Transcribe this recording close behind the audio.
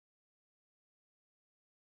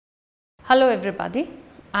Hello everybody,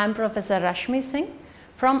 I am Professor Rashmi Singh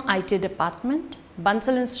from IT Department,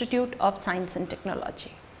 Bansal Institute of Science and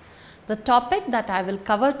Technology. The topic that I will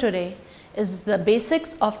cover today is the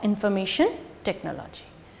basics of information technology.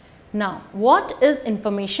 Now, what is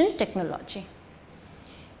information technology?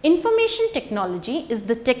 Information technology is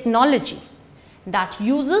the technology that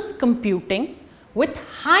uses computing with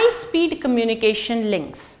high-speed communication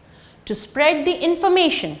links to spread the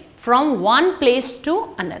information from one place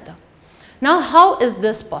to another. Now, how is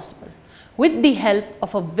this possible? With the help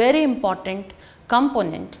of a very important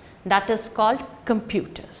component that is called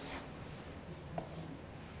computers.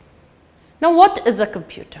 Now, what is a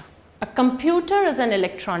computer? A computer is an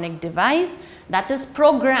electronic device that is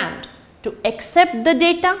programmed to accept the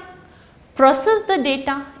data, process the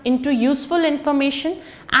data into useful information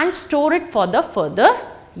and store it for the further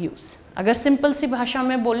use. अगर simple सी भाषा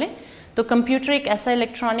में बोलें तो computer एक ऐसा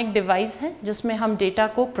electronic device है जिसमें हम डेटा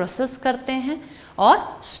को प्रोसेस करते हैं और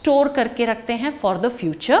स्टोर करके रखते हैं for the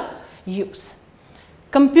future use.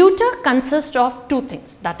 Computer consist of two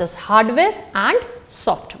things, that is hardware and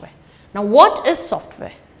software. Now what is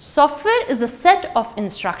software? Software is a set of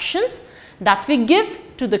instructions that we give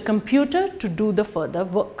to the computer to do the further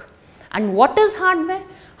work. And what is hardware?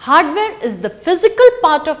 Hardware is the physical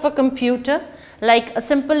part of a computer. Like a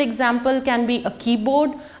simple example can be a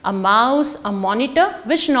keyboard, a mouse, a monitor,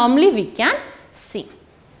 which normally we can see.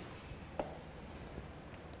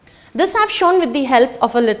 This I have shown with the help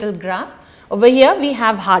of a little graph. Over here we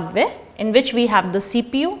have hardware in which we have the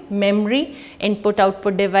CPU, memory,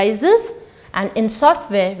 input-output devices. And in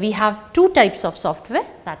software, we have two types of software,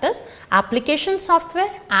 that is application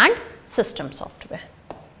software and system software.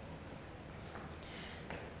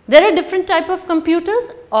 There are different type of computers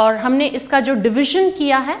और हमने इसका जो division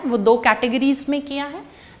किया है वो दो categories में किया है,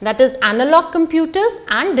 that is analog computers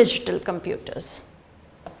and digital computers.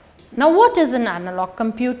 Now, what is an analog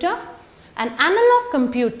computer? An analog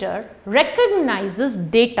computer recognizes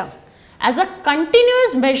data as a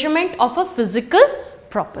continuous measurement of a physical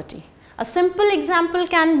property. A simple example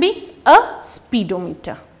can be a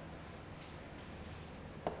speedometer.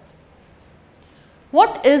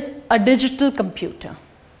 What is a digital computer?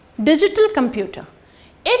 Digital computer,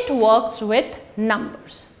 it works with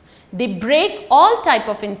numbers. They break all type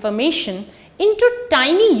of information into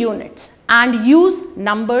tiny units and use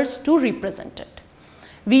numbers to represent it.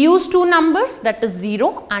 We use two numbers, that is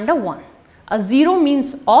 0 and a 1. A 0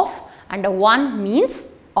 means off and a 1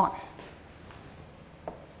 means on.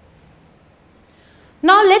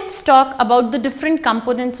 Now, let's talk about the different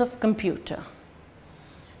components of computer.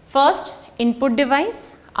 First, input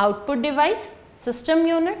device, output device, system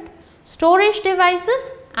unit, storage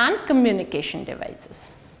devices and communication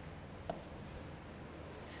devices.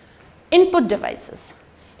 Input devices.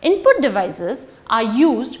 Input devices are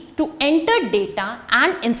used to enter data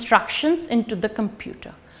and instructions into the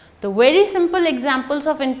computer. The very simple examples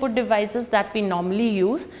of input devices that we normally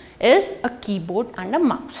use is a keyboard and a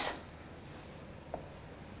mouse.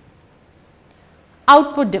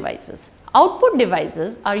 Output devices. Output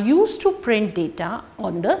devices are used to print data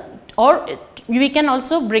on the, or we can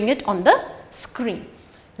also bring it on the screen.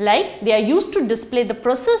 Like they are used to display the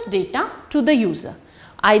processed data to the user.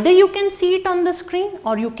 Either you can see it on the screen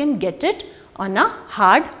or you can get it on a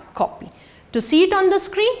hard copy. To see it on the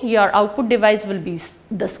screen, your output device will be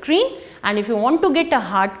the screen, and if you want to get a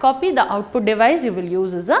hard copy, the output device you will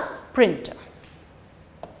use is a printer.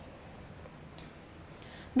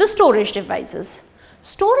 The storage devices.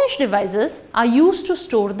 Storage devices are used to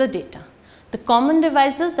store the data. The common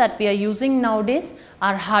devices that we are using nowadays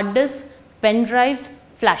are hard disks, pen drives,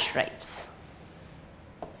 flash drives.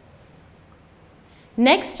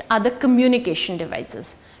 Next are the communication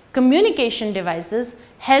devices. Communication devices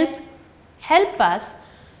help us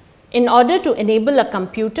in order to enable a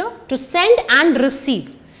computer to send and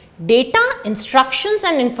receive data, instructions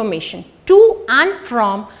and information to and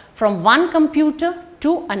from one computer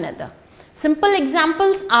to another. Simple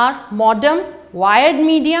examples are modem, wired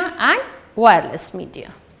media and wireless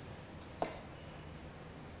media.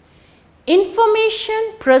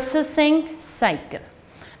 Information processing cycle.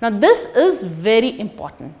 Now, this is very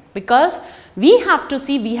important because we have to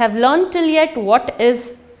see, we have learned till yet what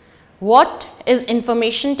is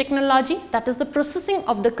information technology, that is the processing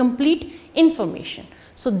of the complete information.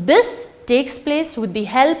 So, this takes place with the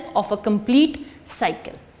help of a complete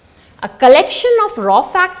cycle. A collection of raw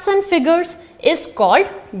facts and figures is called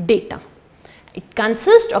data. It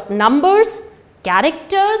consists of numbers,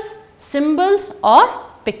 characters, symbols or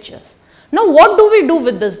pictures. Now, what do we do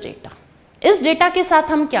with this data? इस data के साथ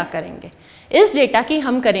हम क्या करेंगे? इस data की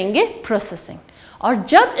हम करेंगे processing. और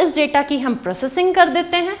जब इस डेटा की हम प्रोसेसिंग कर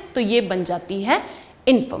देते हैं तो ये बन जाती है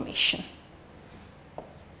information.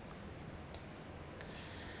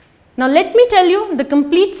 Now let me tell you the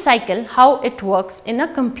complete cycle how it works in a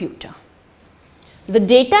computer. The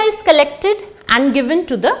data is collected and given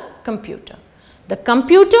to the computer. The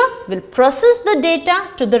computer will process the data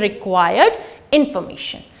to the required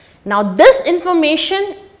information. Now this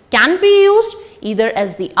information can be used either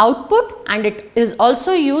as the output, and it is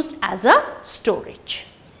also used as a storage.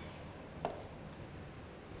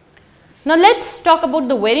 Now let's talk about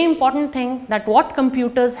the very important thing, that what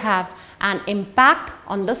computers have an impact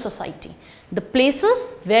on the society. The places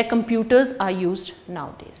where computers are used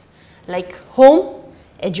nowadays, like home,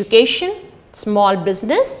 education, small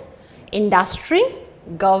business, industry,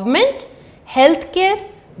 government, healthcare,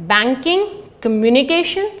 banking,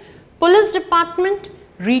 communication, police department,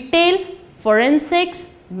 retail, forensics,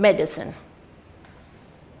 medicine.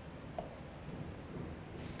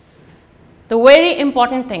 The very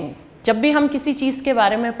important thing, जब भी हम किसी चीज़ के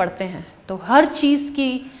बारे में पढ़ते हैं तो हर चीज़ की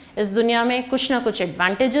इस दुनिया में कुछ ना कुछ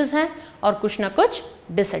एडवांटेजेस हैं और कुछ ना कुछ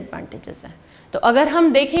डिसएडवांटेजेस हैं। तो अगर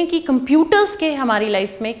हम देखें कि कंप्यूटर्स के हमारी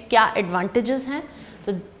लाइफ में क्या एडवांटेजेस हैं,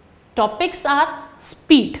 तो टॉपिक्स आर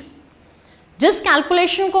स्पीड। जिस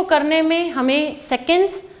कैलकुलेशन को करने में हमें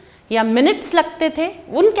सेकेंड्स या मिनट्स लगते थे,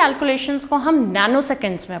 उन कैलकुलेशंस को हम नैनो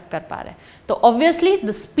सेकेंड्स में अब कर पा रहे हैं। तो obviously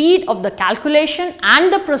the speed of the calculation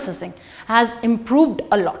and the processing has improved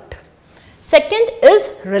a lot. Second is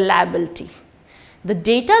reliability. The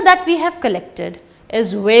data that we have collected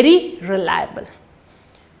is very reliable,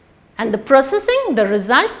 and the processing, the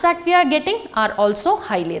results that we are getting are also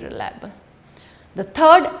highly reliable. The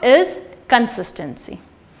third is consistency.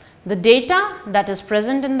 The data that is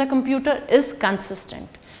present in the computer is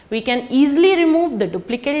consistent. We can easily remove the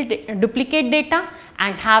duplicate data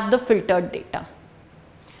and have the filtered data.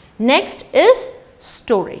 Next is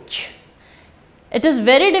storage. It is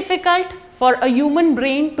very difficult for a human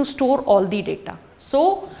brain to store all the data.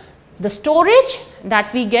 So the storage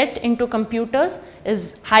that we get into computers is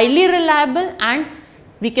highly reliable, and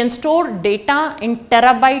we can store data in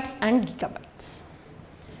terabytes and gigabytes.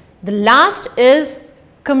 The last is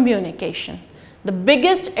communication. The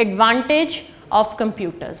biggest advantage of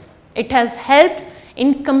computers. It has helped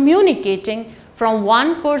in communicating from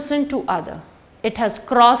one person to other. It has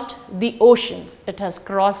crossed the oceans. It has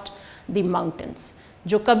crossed the mountains.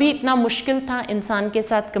 जो कभी इतना मुश्किल था इंसान के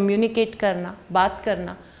साथ communicate करना, बात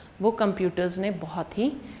करना, वो कंप्यूटर्स ने बहुत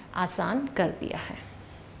ही आसान कर दिया है।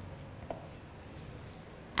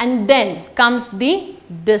 And then comes the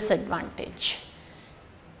disadvantage.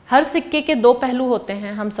 हर सिक्के के दो पहलू होते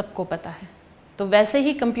हैं, हम सबको पता है। तो वैसे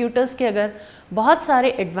ही कंप्यूटर्स के अगर बहुत सारे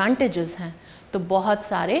एडवांटेजेस हैं तो बहुत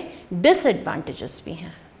सारे डिसएडवांटेजेस भी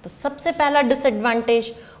हैं। तो सबसे पहला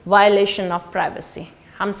डिसएडवांटेज, वायलेशन ऑफ प्राइवेसी।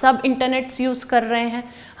 हम सब इंटरनेट्स यूज़ कर रहे हैं,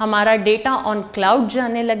 हमारा डेटा ऑन क्लाउड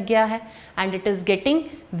जाने लग गया है, and it is getting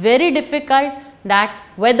very difficult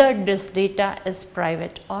that whether this data is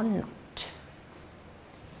private और not.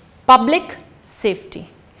 Public safety.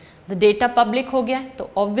 The data public हो गया तो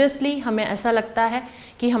ऑब्वियसली हमें ऐसा लगता है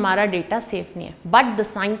कि हमारा डेटा सेफ नहीं है, but the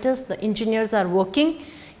scientist, the engineers are working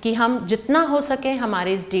कि हम जितना हो सके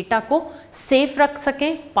हमारे इस डेटा को सेफ रख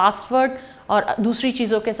सकें, पासवर्ड और दूसरी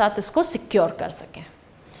चीज़ों के साथ इसको सिक्योर कर सकें।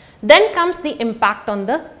 Then comes the impact on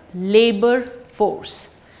the labor force.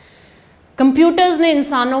 Computers ने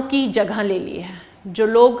इंसानों की जगह ले ली है। जो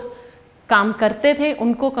लोग काम करते थे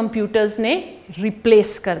उनको कंप्यूटर्स ने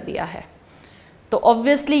रिप्लेस कर दिया है। तो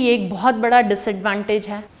ऑब्वियसली ये एक बहुत बड़ा डिसएडवांटेज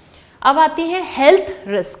है। अब आती है हेल्थ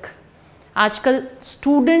रिस्क। आजकल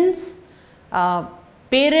स्टूडेंट्स,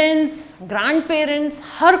 पेरेंट्स, ग्रैंड पेरेंट्स,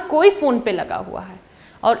 हर कोई फ़ोन पे लगा हुआ है,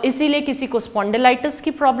 और इसीलिए किसी को स्पॉन्डिलाइटिस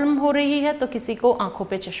की प्रॉब्लम हो रही है तो किसी को आंखों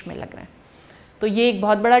पे चश्मे लग रहे हैं। तो ये एक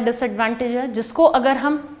बहुत बड़ा डिसएडवांटेज है, जिसको अगर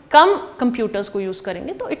हम कम कंप्यूटर्स को यूज़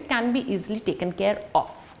करेंगे तो it can be easily taken care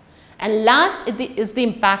of. And last is the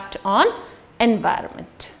impact on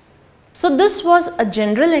environment. So this was a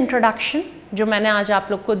general introduction जो मैंने आज आप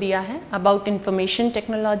लोग को दिया है अबाउट इंफॉर्मेशन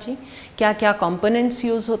टेक्नोलॉजी। क्या क्या कंपोनेंट्स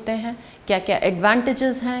यूज़ होते हैं, क्या क्या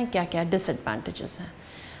एडवांटेजेस हैं, क्या क्या डिसएडवांटेजेस हैं।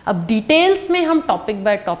 अब डिटेल्स में हम topic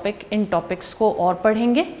by topic in topics को और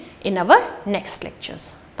पढ़ेंगे in our next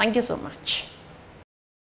lectures. Thank you so much.